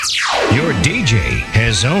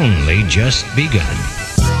has only just begun.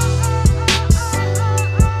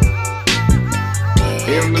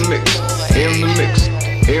 In the mix, in the mix,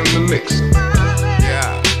 in the mix.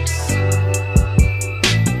 Yeah.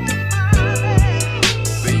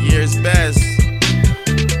 The year's best.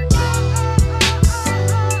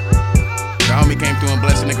 The homie came through and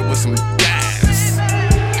blessed a nigga with some gas.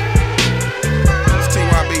 It's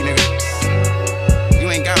TYB, nigga. You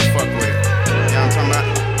ain't gotta fuck with it. You know what I'm talking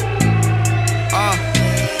about?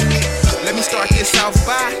 Let me start this off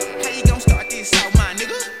by. How you gon' start this out, my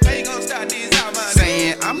nigga? How you gon' start this out, my nigga?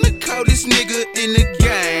 Saying I'm the coldest nigga in the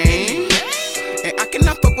game. And I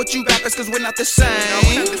cannot fuck with you rappers cause we're not the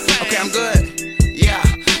same. Okay, I'm good. Yeah.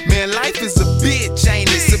 Man, life is a bitch, ain't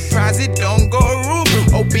it? Surprised it don't go wrong.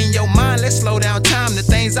 Open your mind, let's slow down time. The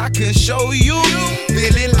things I can show you.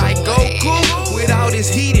 Feeling like Goku with all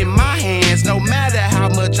this heat in my hands. No matter how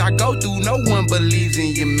much I go through, no one believes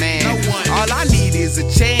in you, man. All I need is a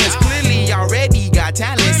chance. Clearly already got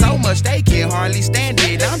talent, so much they can hardly stand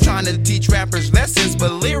it. I'm trying to teach rappers lessons,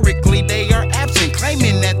 but lyrically they are absent,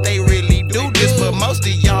 claiming that they really do this, but most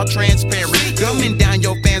of y'all transparent. Dumbing down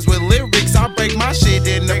your fans with lyrics, I'll break my shit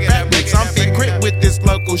in the fabrics. I'm big grip with this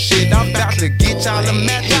local shit. I'm about to get y'all a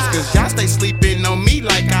mattress, cause y'all stay sleeping on me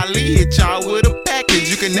like Ali hit y'all with a package.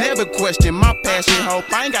 You can never question my passion,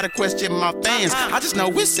 hope I ain't gotta question my fans. I just know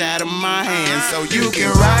it's out of my hands. So you can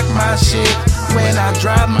rock my shit when I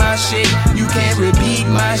drop my shit. You can't repeat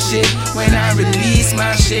my shit when I release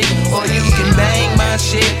my shit. Or you can bang my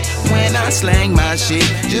shit when I slang my shit.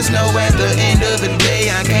 Just know at the end of the day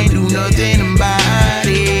I can't do nothing about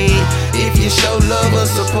it. If you show love or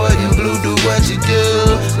support and blue, do what you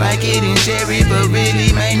do. Like it and share it, but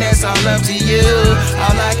really, man, that's all up to you.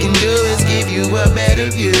 All I can do is give you a better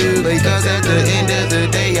view, because at the end of the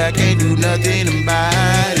day I can't do nothing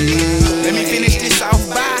about it. Let me finish this off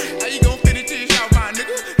by. How you gon' finish this off, my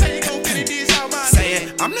nigga? How you gon' finish this off, my nigga?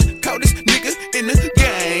 Saying I'm the coldest nigga in the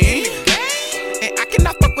game, and I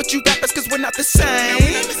cannot fuck with you rappers cause we're not the same.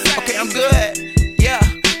 Okay, I'm good. Yeah.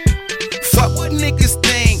 Fuck what niggas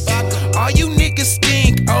think. All you niggas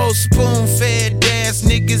stink. Old spoon-fed ass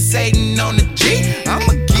niggas hating on the G.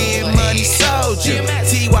 I'ma give money soldier,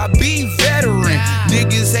 TYB veteran.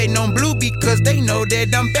 Niggas hating on blue because they know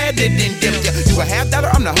that I'm better than them. Yeah, you a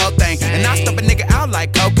 $50, I'm the whole thing. And I stomp a nigga out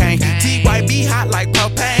like cocaine. TYB hot like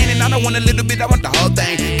propane. And I don't want a little bit, I want the whole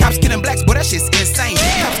thing. Cops killing blacks, boy, that shit's insane.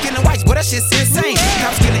 Cops killing whites, boy, that shit's insane.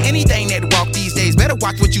 Cops killing anything that walk these days. Better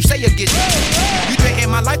watch what you say or get you threaten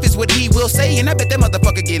my life is what he will say. And I bet that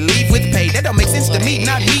motherfucker get leave with pay. That don't make sense to me,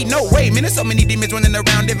 not me, no way. Man, there's so many demons running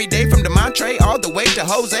around every day, from the Montre all the way to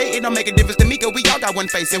Jose. It don't make a difference to me, cause we all got one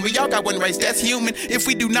face and we all got one race. That's human. If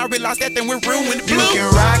we do not realize that, then we're ruined. You can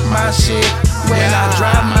rock my shit when I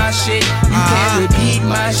drop my shit. You can't repeat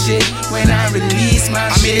my shit when I release my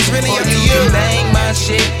shit. It's really up to you. Can bang my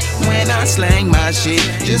shit when I slang my shit.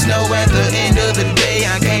 Just know at the end of the day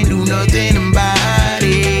I can't do nothing about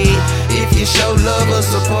it. If you show love or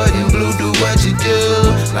support and blue, do what you do.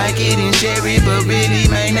 Like it and share it, but really,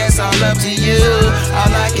 man, that's all up to you.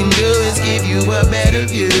 All I can do is give you a better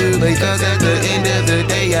view, because at the end of the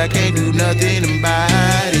day I can't do nothing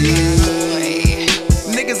about it.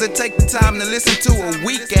 Niggas that take the time to listen to a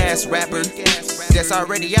weak ass rapper that's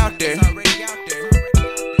already out there,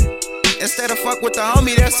 instead of fuck with the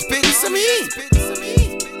homie that's spitting some heat.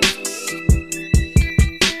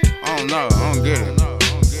 I don't know, I don't get it.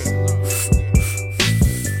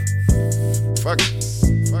 Fuck it.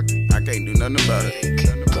 I can't do nothing about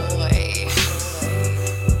it.